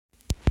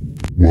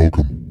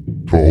Welcome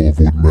to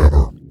Olivewood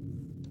Manor.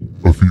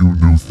 A few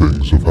new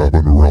things have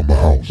happened around the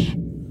house.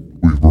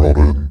 We've brought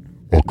in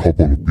a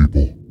couple of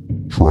people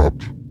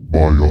trapped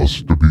by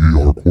us to be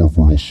our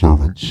corporeal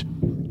servants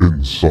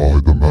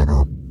inside the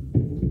manor.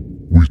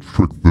 We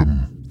tricked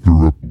them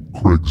through a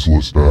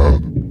Craigslist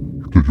ad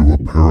to do a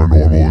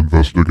paranormal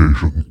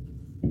investigation.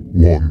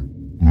 One,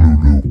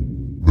 Lulu,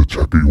 the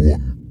techie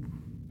one,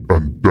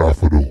 and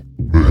Daffodil,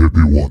 the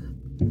hippie one.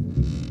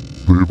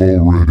 They've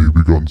already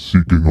begun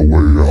seeking a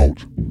way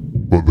out,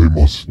 but they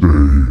must stay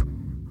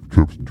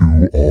to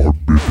do our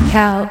bidding.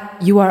 Cal,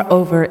 you are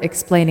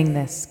over-explaining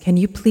this. Can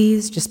you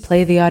please just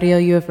play the audio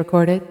you have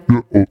recorded?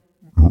 Yeah,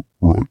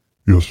 right.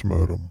 Yes,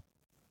 madam.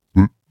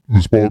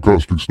 This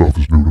podcasting stuff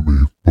is new to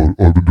me, but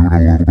I've been doing a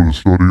little bit of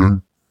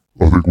studying.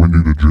 I think we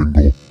need a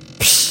jingle.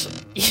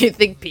 You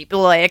think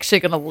people are actually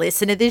going to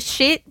listen to this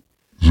shit?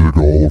 Zig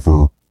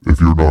Oliver, if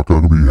you're not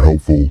going to be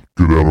helpful,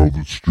 get out of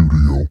the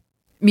studio.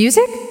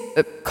 Music?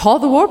 Call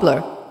the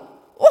Warbler.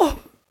 Oh,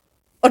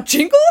 a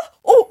jingle?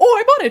 Oh,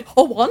 I'm on it.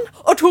 A 1,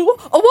 a 2,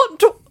 a 1,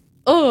 2.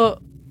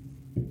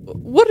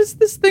 What is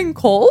this thing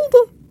called?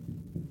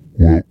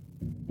 Well,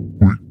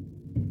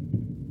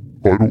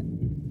 I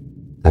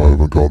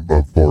haven't gotten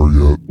that far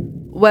yet.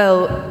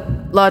 Well,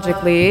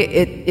 logically,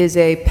 it is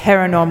a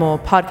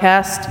paranormal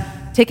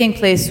podcast taking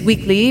place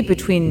weekly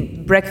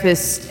between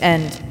breakfast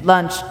and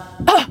lunch.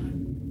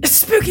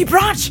 Spooky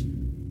brunch!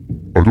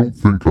 I don't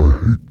think I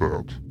hate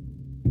that.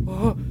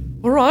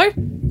 Alright.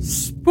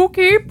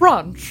 Spooky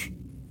brunch.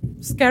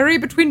 Scary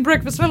between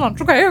breakfast and lunch.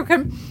 Okay. Here we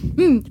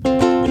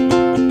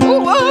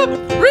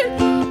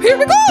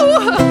go!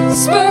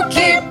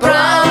 Spooky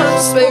brunch,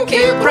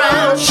 spooky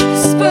brunch,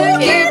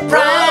 spooky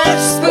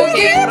brunch,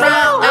 spooky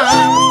brunch.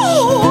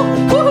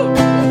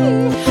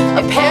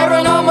 A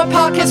paranormal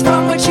podcast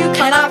from which you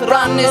cannot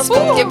run is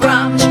spooky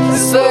brunch,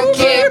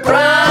 spooky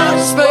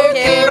brunch,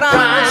 spooky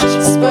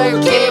brunch,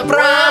 spooky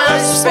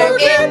brunch,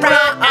 spooky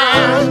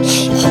brunch.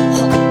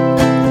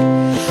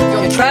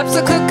 Your traps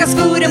will cook us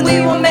food and we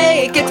will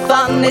make it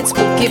fun. It's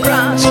spooky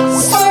brunch,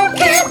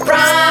 spooky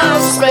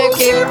brunch,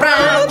 spooky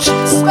brunch,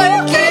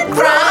 spooky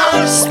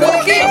brunch,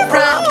 spooky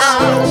brunch.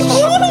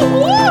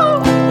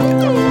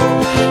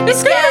 It's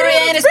scary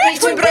and it's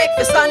between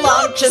breakfast and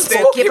lunch. It's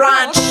spooky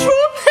brunch.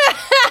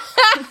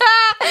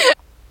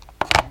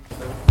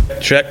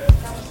 Check.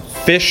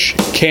 Fish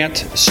can't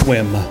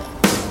swim.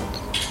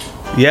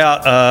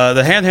 Yeah,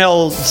 the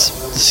handhelds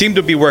seem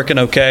to be working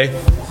okay.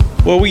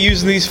 What are we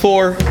using these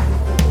for?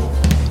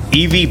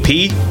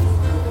 EVP?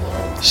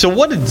 So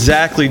what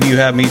exactly do you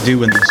have me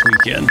doing this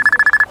weekend?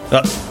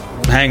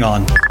 Hang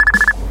on.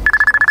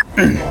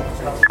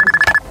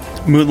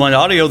 Moonlight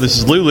Audio, this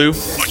is Lulu.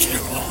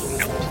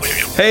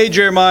 Hey,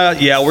 Jeremiah.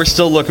 Yeah, we're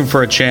still looking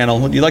for a channel.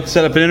 Would you like to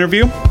set up an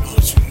interview?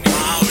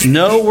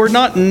 No, we're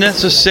not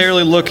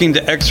necessarily looking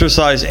to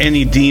exorcise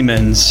any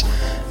demons.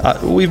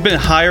 We've been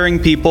hiring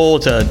people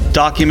to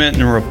document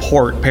and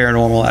report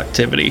paranormal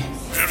activity.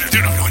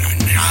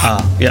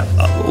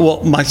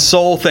 Well, my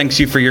soul thanks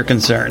you for your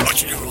concern.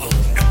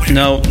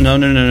 No.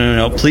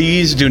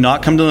 Please do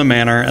not come to the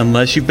manor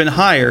unless you've been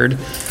hired,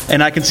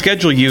 and I can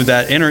schedule you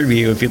that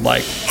interview if you'd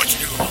like.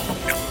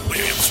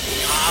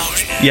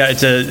 Yeah,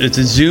 it's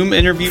a Zoom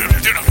interview.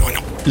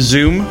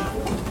 Zoom.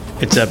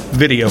 It's a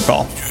video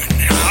call.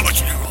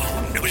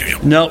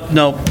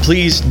 No,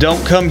 please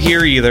don't come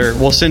here either.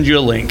 We'll send you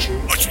a link.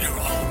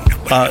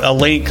 A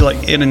link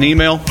like in an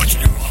email.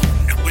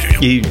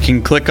 You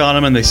can click on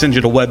them and they send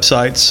you to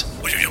websites.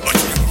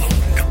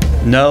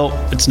 No,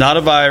 it's not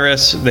a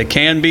virus. They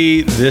can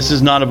be. This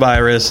is not a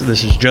virus.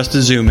 This is just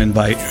a Zoom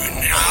invite.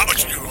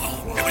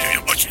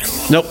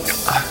 Nope.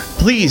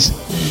 Please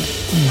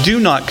do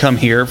not come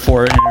here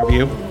for an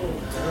interview.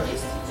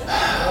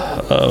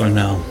 Oh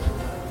no.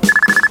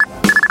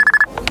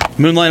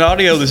 Moonlight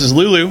Audio, this is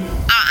Lulu.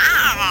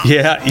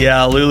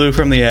 Yeah, Lulu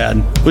from the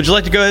ad. Would you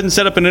like to go ahead and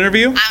set up an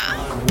interview?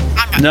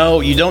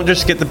 No, you don't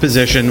just get the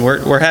position.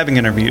 We're having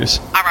interviews.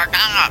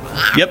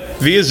 Yep,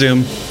 via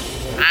Zoom.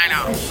 I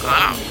know.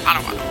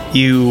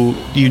 You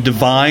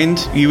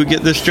divined you would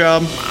get this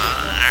job?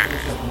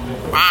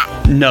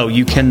 No,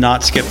 you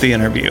cannot skip the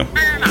interview.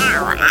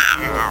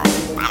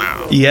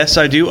 Yes,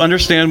 I do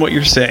understand what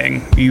you're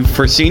saying. You've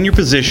foreseen your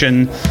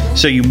position,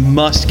 so you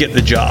must get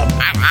the job.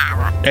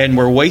 And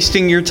we're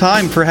wasting your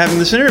time for having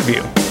this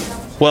interview.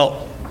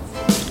 Well,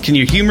 can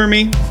you humor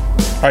me?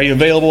 Are you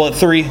available at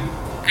 3?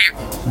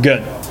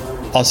 Good.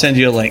 I'll send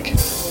you a link.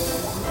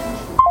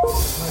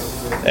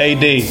 Hey,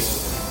 D.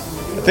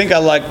 I think I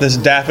like this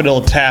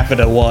Daffodil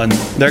Taffeta one.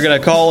 They're going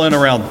to call in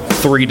around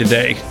 3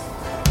 today.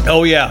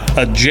 Oh, yeah.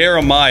 A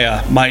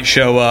Jeremiah might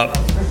show up.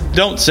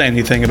 Don't say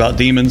anything about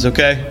demons,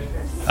 okay?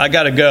 I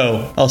got to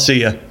go. I'll see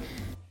you.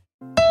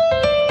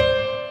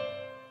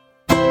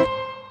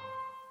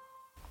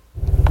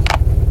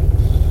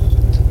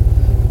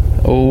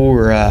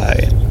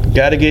 Alright,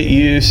 gotta get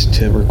used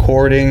to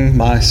recording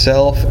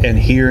myself and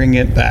hearing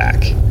it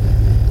back.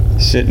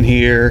 Sitting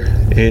here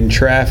in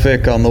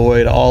traffic on the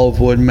way to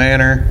Olivewood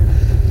Manor.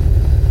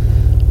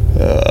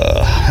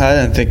 I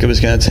didn't think it was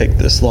gonna take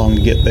this long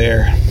to get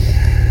there.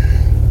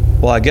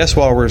 Well, I guess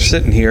while we're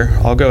sitting here,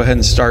 I'll go ahead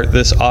and start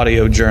this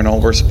audio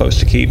journal we're supposed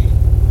to keep.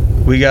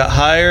 We got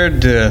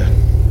hired to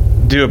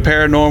do a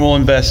paranormal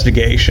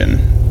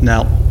investigation.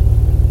 Now,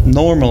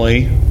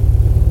 normally,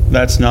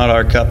 that's not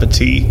our cup of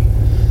tea.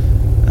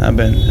 I've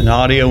been an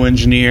audio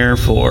engineer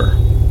for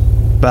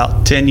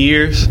about 10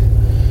 years.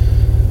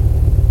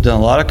 Done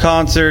a lot of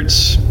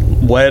concerts,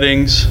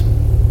 weddings,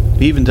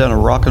 even done a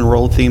rock and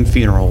roll themed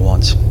funeral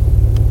once.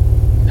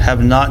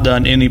 Have not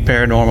done any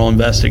paranormal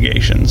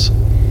investigations.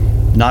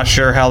 Not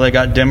sure how they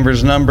got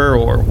Denver's number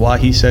or why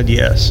he said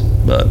yes,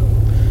 but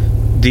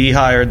D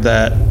hired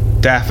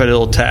that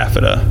Daffodil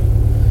Taffeta.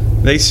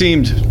 They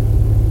seemed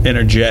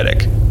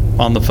energetic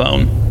on the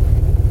phone.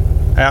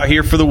 Out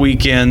here for the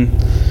weekend,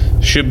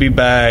 should be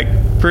back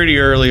pretty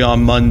early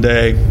on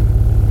Monday.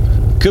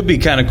 Could be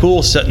kind of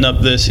cool setting up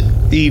this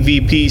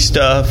EVP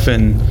stuff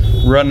and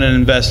running an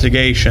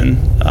investigation.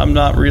 I'm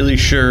not really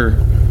sure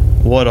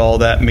what all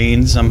that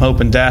means. I'm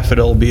hoping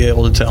Daffodil will be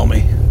able to tell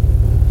me.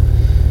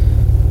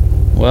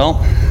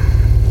 Well,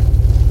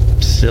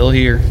 still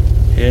here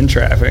in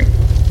traffic.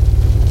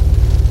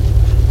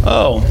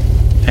 Oh,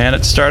 and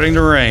it's starting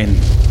to rain.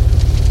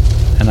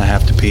 And I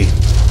have to pee.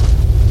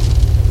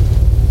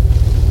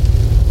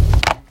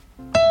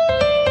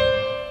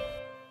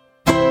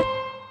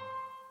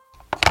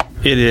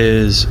 It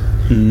is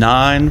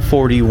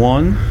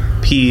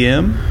 9:41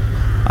 p.m.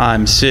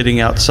 I'm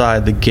sitting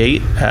outside the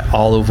gate at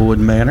Olivewood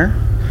Manor.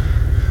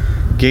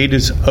 Gate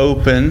is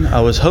open. I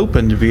was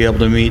hoping to be able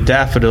to meet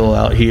Daffodil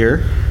out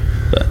here,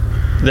 but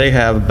they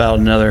have about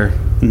another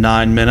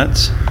 9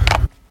 minutes.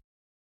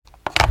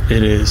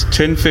 It is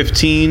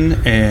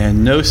 10:15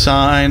 and no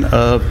sign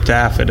of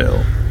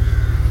Daffodil.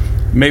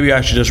 Maybe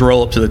I should just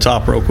roll up to the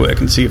top real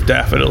quick and see if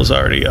Daffodil's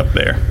already up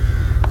there.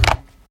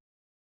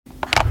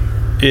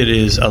 It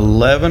is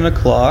 11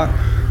 o'clock.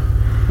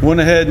 Went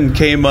ahead and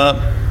came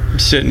up,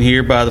 sitting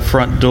here by the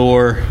front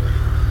door.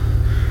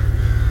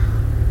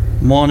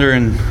 I'm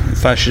wondering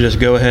if I should just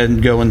go ahead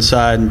and go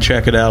inside and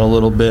check it out a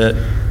little bit.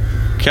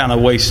 Kind of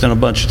wasting a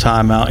bunch of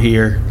time out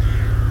here.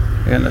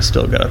 And I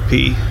still got to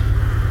pee.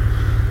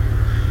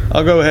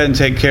 I'll go ahead and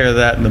take care of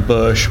that in the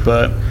bush,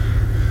 but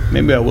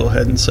maybe I will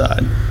head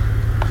inside.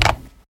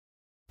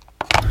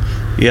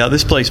 Yeah,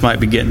 this place might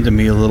be getting to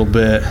me a little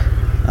bit.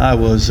 I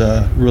was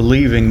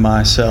relieving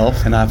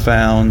myself, and I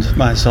found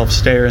myself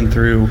staring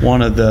through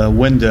one of the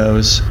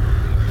windows,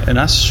 and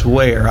I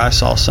swear I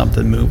saw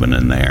something moving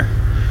in there.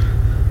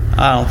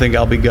 I don't think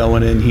I'll be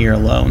going in here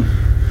alone.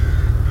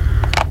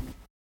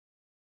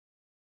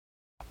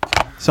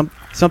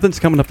 Something's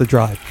coming up the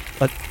drive,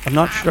 but I'm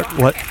not sure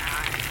what.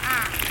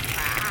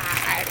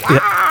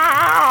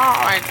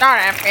 Wow, it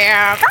doesn't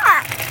feel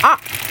good. Oh,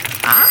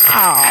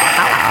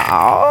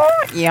 hello.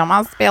 You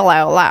must be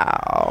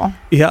Lolo.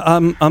 Yeah,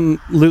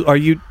 Lou, are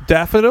you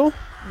Daffodil?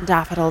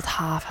 Daffodil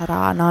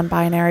Taffeta,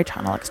 non-binary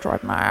channel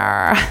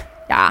extraordinaire.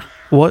 Yeah.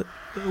 What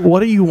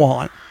do you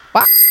want?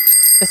 What?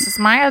 This is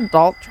my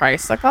adult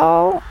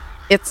tricycle.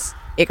 It's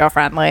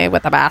eco-friendly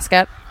with a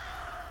basket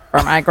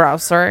for my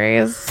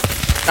groceries.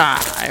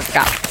 I've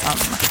got some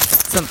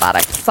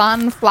synthetic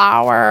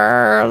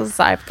sunflowers.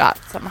 I've got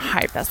some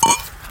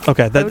hibiscus.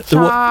 Okay,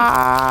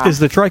 is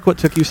the trike what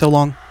took you so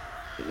long?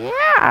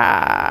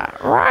 Yeah,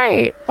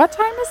 right. What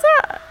time is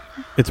it?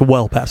 It's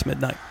well past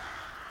midnight.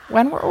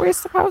 When were we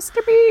supposed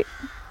to be?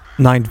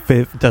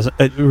 9:05.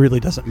 It really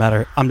doesn't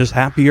matter. I'm just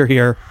happy you're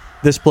here.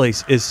 This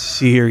place is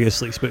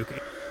seriously spooky.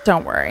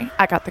 Don't worry,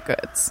 I got the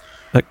goods.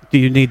 Do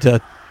you need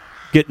to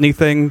get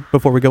anything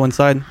before we go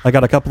inside? I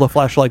got a couple of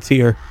flashlights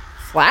here.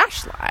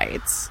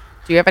 Flashlights?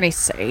 Do you have any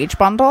sage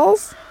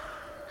bundles?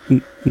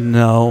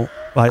 No,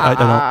 I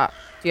don't.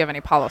 Do you have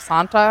any Palo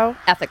Santo?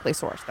 Ethically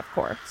sourced, of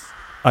course.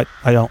 I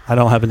don't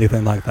have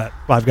anything like that.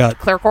 I've got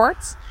Clear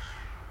quartz?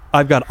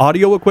 I've got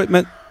audio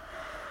equipment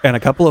and a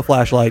couple of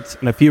flashlights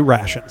and a few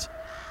rations.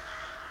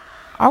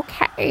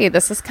 Okay,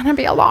 this is going to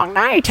be a long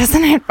night,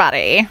 isn't it,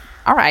 buddy?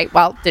 All right,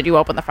 well, did you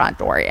open the front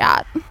door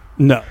yet?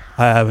 No,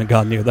 I haven't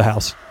gone near the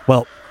house.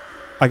 Well,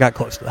 I got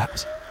close to the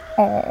house.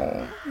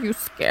 Oh, you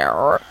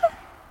scared?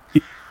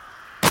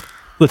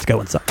 Let's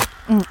go inside.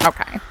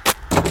 Okay.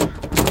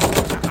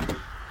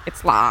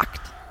 It's locked.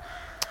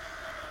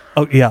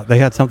 Oh, yeah, they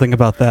had something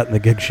about that in the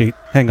gig sheet.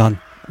 Hang on.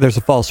 There's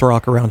a false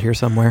rock around here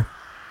somewhere.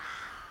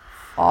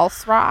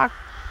 False rock?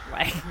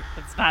 Like,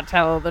 it's not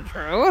telling the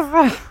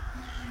truth?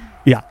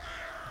 Yeah.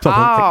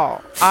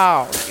 Oh,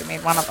 you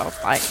mean one of those,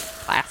 like,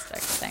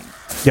 plastic things?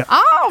 Yeah.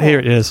 Oh! Here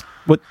it is.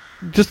 What?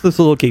 Just this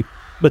little key.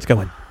 Let's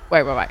go in.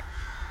 Wait.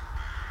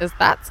 Is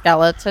that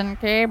skeleton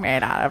key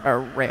made out of a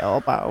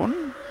real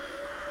bone?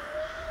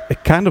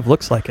 It kind of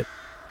looks like it,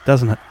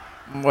 doesn't it?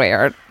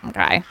 Weird.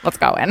 Okay, let's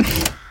go in.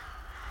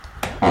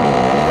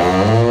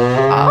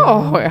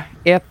 Oh,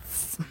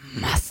 it's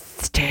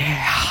musty.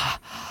 I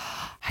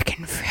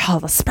can feel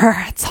the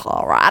spirits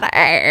already.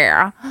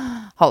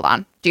 Hold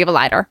on. Do you have a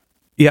lighter?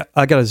 Yeah,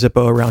 I got a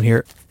Zippo around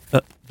here.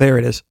 There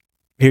it is.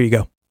 Here you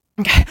go.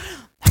 Okay.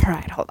 All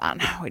right, hold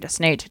on. We just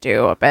need to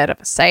do a bit of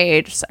a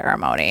sage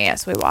ceremony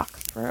as we walk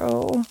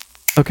through.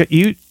 Okay,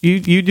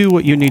 you do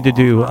what you need to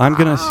do. I'm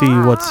gonna see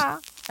what's.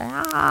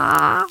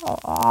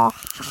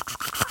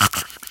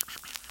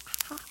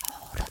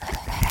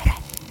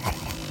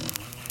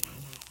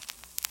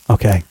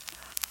 Okay,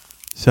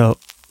 so.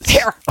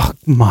 Here. Oh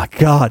my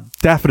God,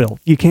 Daffodil!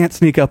 You can't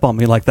sneak up on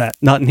me like that.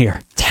 Not in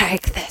here.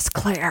 Take this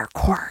clear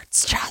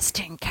quartz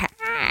just in case.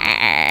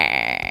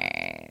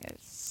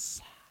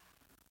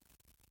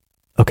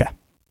 Okay.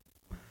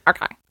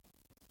 Okay.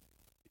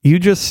 You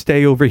just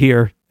stay over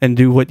here and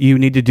do what you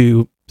need to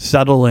do.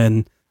 Settle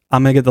in.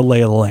 I'm gonna get the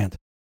lay of the land.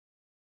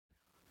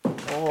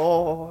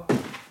 Oh,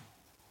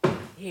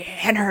 the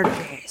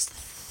energy's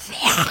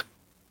thick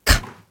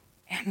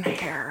in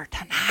here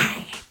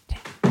tonight.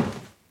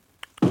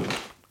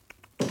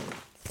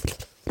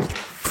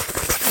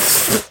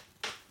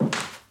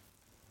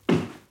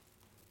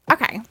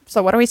 Okay,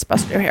 so what are we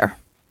supposed to do here?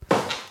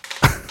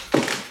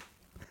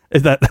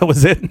 Is that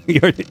was it?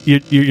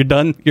 You're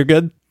done? You're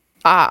good?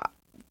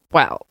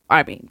 Well,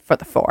 I mean, for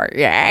the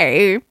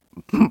foyer,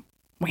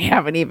 we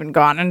haven't even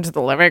gone into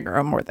the living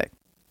room or the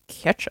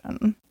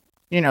kitchen.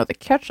 You know, the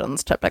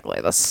kitchen's typically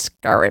the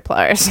scary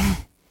place.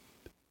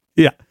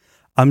 Yeah.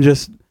 I'm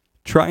just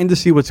trying to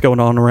see what's going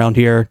on around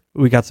here.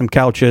 We got some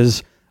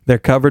couches. They're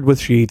covered with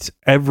sheets.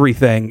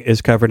 Everything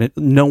is covered.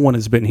 No one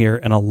has been here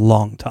in a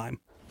long time.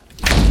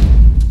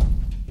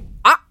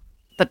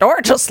 The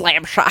door just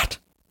slammed shut.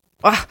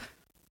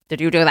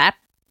 Did you do that?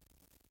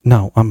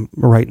 No, I'm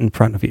right in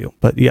front of you.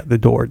 But yeah, the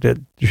door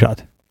did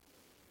shut.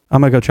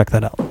 I'm going to go check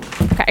that out.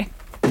 Okay.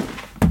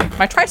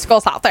 My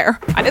tricycle's out there.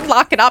 I didn't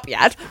lock it up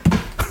yet.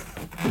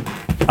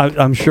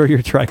 I'm sure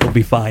your trike will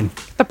be fine.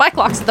 The bike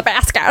lock's in the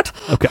basket.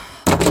 Okay.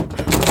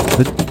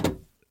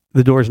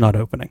 The door's not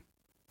opening.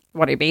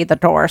 What do you mean the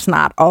door's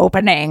not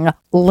opening,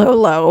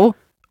 Lulu?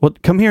 Well,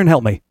 come here and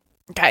help me.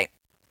 Okay.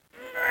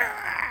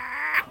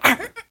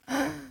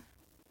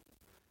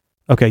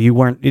 Okay, you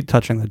weren't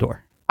touching the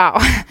door. Oh,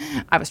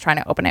 I was trying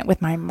to open it with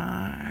my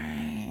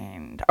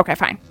mind. Okay,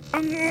 fine.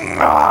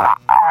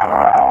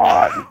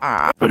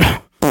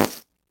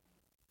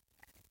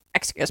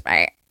 Excuse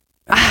me.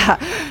 That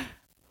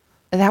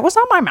was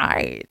on my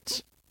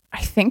mind.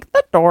 I think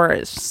the door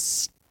is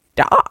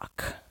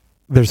stuck.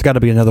 There's got to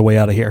be another way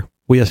out of here.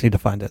 We just need to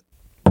find it.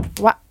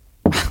 What?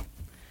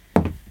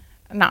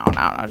 No.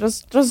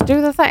 Just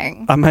do the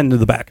thing. I'm heading to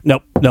the back.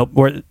 Nope.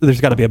 There's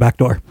got to be a back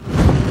door.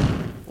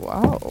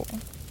 Whoa.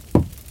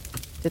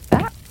 Did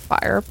that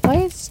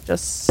fireplace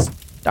just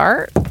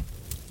start?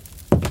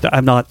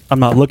 I'm not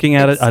looking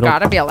at it. It's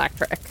gotta be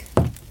electric.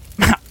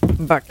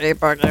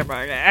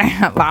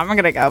 Boogie. I'm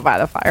gonna go by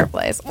the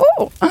fireplace.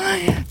 Ooh,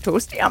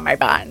 toasty on my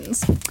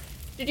buns.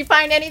 Did you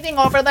find anything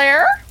over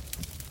there?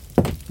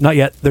 Not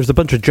yet. There's a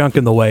bunch of junk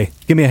in the way.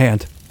 Give me a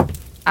hand.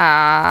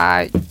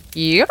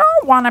 You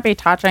don't want to be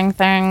touching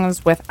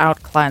things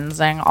without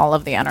cleansing all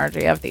of the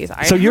energy of these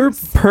items. So you're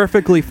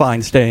perfectly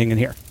fine staying in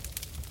here.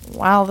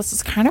 Well, this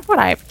is kind of what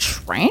I've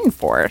trained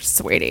for,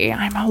 sweetie.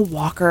 I'm a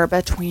walker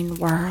between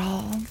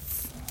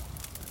worlds.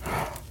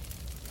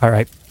 All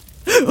right.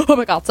 Oh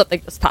my God,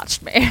 something just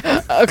touched me.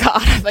 Oh God,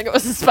 I think it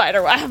was a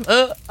spider web.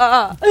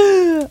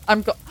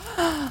 I'm cool.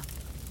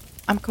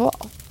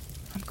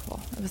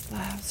 It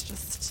was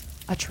just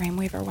a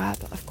Dreamweaver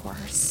web, of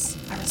course.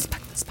 I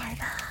respect the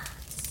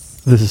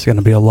spiders. This is going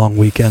to be a long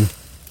weekend.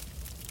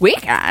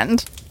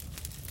 Weekend?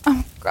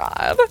 Oh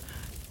God.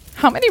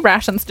 How many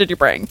rations did you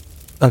bring?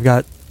 I've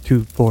got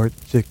 2, 4,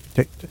 6.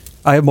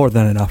 I have more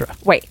than enough.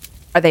 Wait,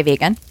 are they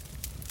vegan?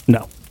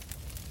 No.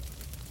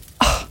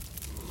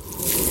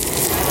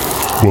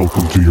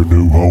 Welcome to your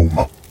new home.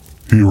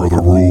 Here are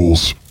the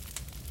rules.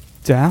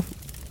 Daff,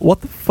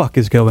 what the fuck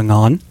is going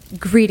on?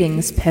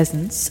 Greetings,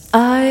 peasants.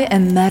 I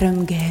am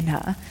Madame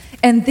Gaina,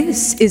 and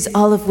this is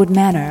Olivewood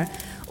Manor.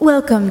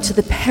 Welcome to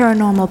the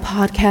paranormal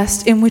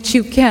podcast in which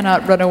you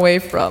cannot run away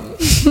from.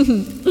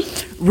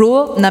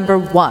 Rule number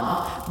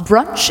 1.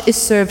 Brunch is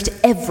served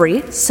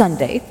every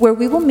Sunday, where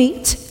we will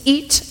meet,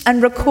 eat,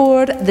 and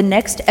record the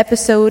next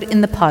episode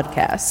in the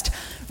podcast.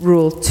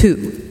 Rule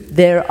 2.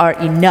 There are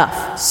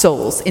enough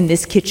souls in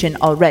this kitchen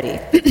already,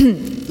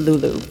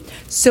 Lulu.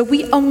 So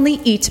we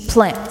only eat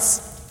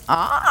plants.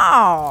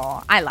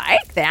 Oh, I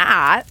like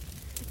that.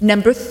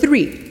 Number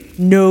 3.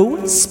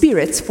 No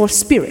spirits for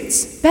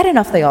spirits. Bad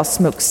enough they all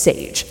smoke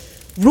sage.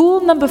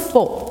 Rule number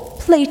 4.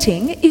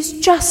 Plating is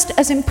just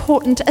as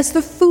important as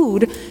the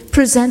food.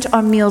 Present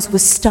our meals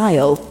with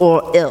style,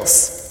 or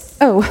else.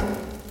 Oh,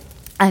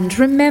 and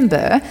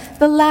remember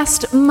the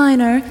last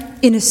minor,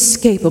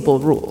 inescapable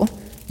rule.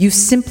 You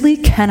simply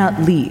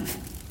cannot leave.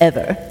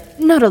 Ever.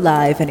 Not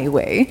alive,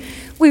 anyway.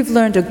 We've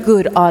learned a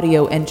good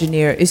audio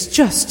engineer is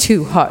just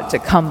too hard to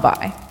come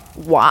by.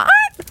 What?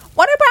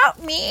 What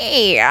about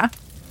me?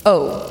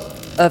 Oh,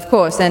 of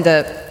course, and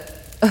a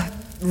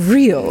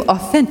real,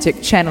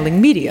 authentic channeling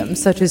medium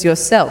such as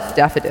yourself,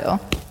 Daffodil.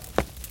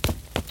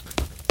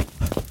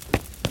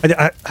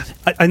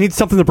 I need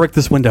something to break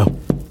this window.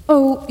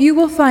 Oh, you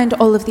will find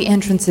all of the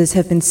entrances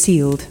have been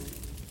sealed.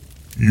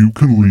 You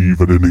can leave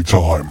at any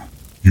time.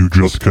 You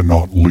just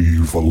cannot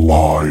leave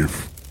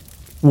alive.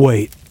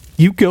 Wait,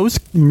 You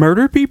ghost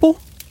murder people?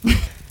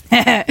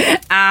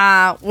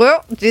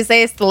 Well, just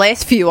say it's the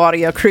last few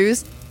audio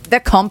crews. They're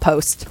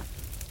compost.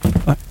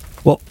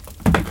 Well,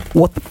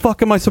 what the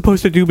fuck am I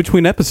supposed to do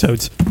between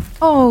episodes?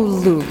 Oh,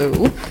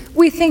 Lulu,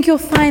 we think you'll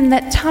find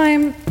that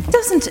time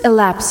doesn't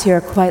elapse here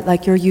quite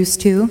like you're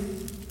used to.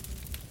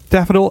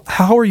 Daffodil,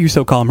 how are you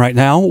so calm right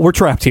now? We're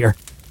trapped here.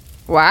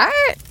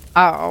 What?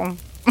 Oh,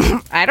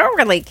 I don't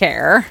really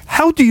care.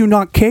 How do you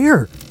not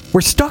care?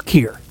 We're stuck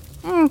here.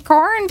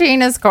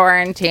 Quarantine is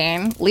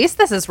quarantine. At least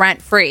this is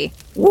rent-free.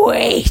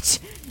 Wait,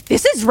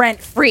 this is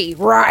rent-free,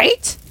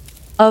 right?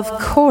 Of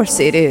course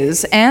it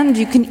is, and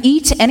you can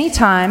eat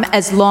anytime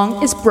as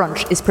long as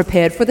brunch is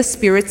prepared for the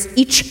spirits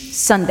each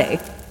Sunday.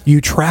 You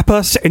trap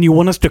us and you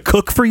want us to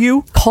cook for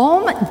you?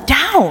 Calm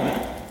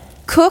down.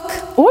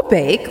 Cook or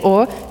bake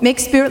or make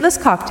spiritless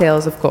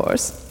cocktails, of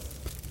course.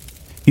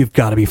 You've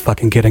got to be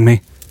fucking kidding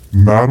me.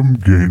 Madame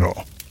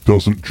Gaina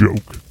doesn't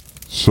joke.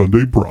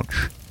 Sunday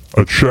brunch.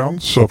 A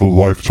chance of a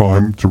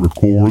lifetime to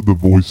record the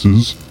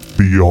voices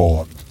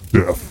beyond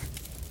death.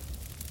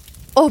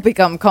 Or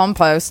become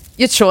compost.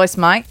 Your choice,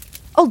 mate.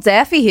 Old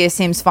Daffy here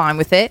seems fine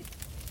with it.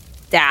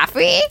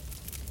 Daffy?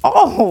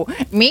 Oh,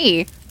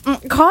 me.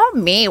 Call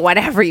me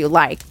whatever you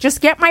like.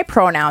 Just get my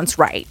pronouns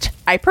right.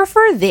 I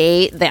prefer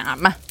they,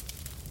 them.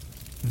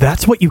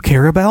 That's what you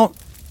care about?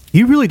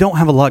 You really don't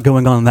have a lot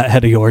going on in that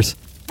head of yours.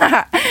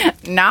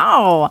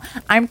 No,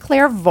 I'm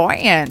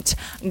clairvoyant.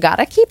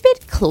 Gotta keep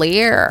it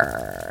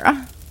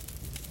clear.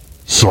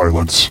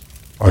 Silence.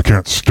 I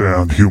can't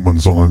stand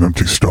humans on an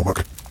empty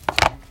stomach.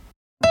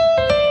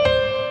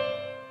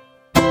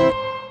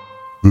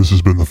 This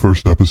has been the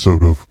first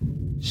episode of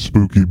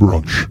Spooky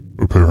Brunch,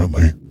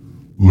 apparently.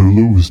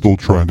 Lulu is still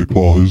trying to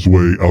claw his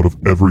way out of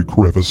every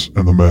crevice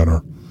in the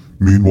manor.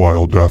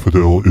 Meanwhile,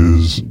 Daffodil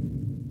is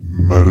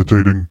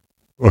meditating,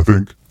 I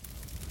think.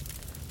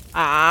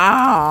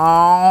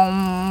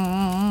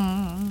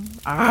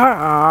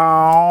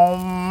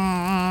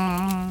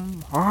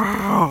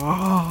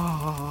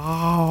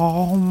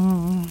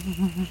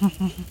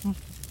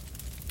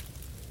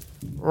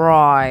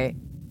 Right.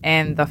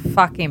 And the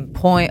fucking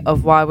point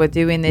of why we're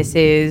doing this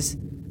is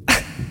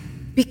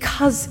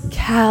because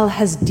Cal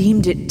has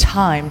deemed it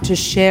time to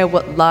share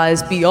what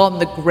lies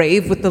beyond the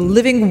grave with the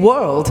living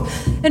world,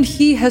 and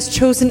he has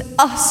chosen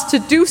us to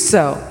do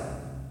so.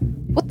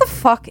 What the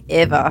fuck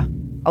ever?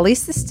 At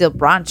least it's still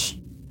brunch.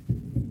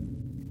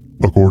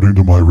 According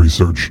to my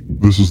research,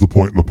 this is the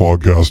point in the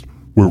podcast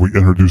where we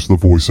introduce the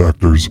voice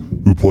actors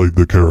who played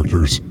the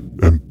characters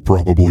and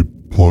probably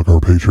plug our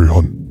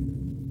Patreon.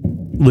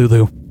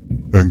 Lulu.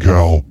 And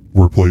Cal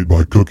were played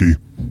by Cookie,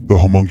 the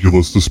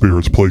homunculus the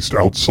spirits placed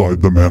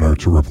outside the manor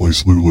to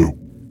replace Lulu.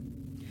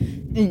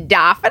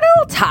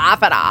 Daffodil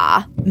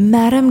Taffeta.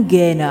 Madame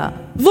Gaina.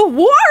 The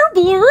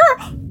Warbler.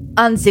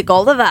 And Zig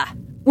Oliver.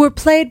 Were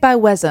played by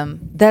Wezem.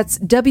 That's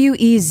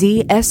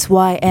Wezsym.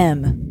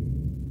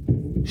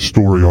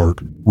 Story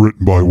arc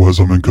written by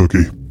Wezem and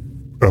Cookie.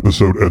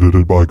 Episode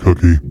edited by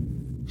Cookie.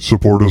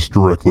 Support us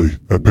directly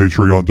at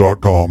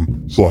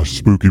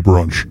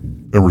patreon.com/spookybrunch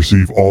and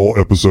receive all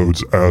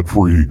episodes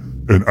ad-free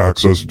and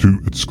access to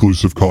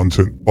exclusive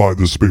content by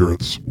the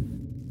spirits.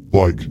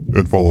 Like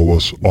and follow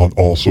us on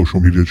all social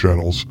media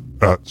channels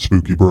at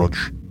Spooky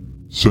Brunch.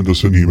 Send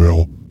us an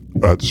email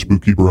at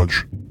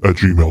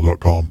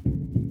spookybrunch@gmail.com.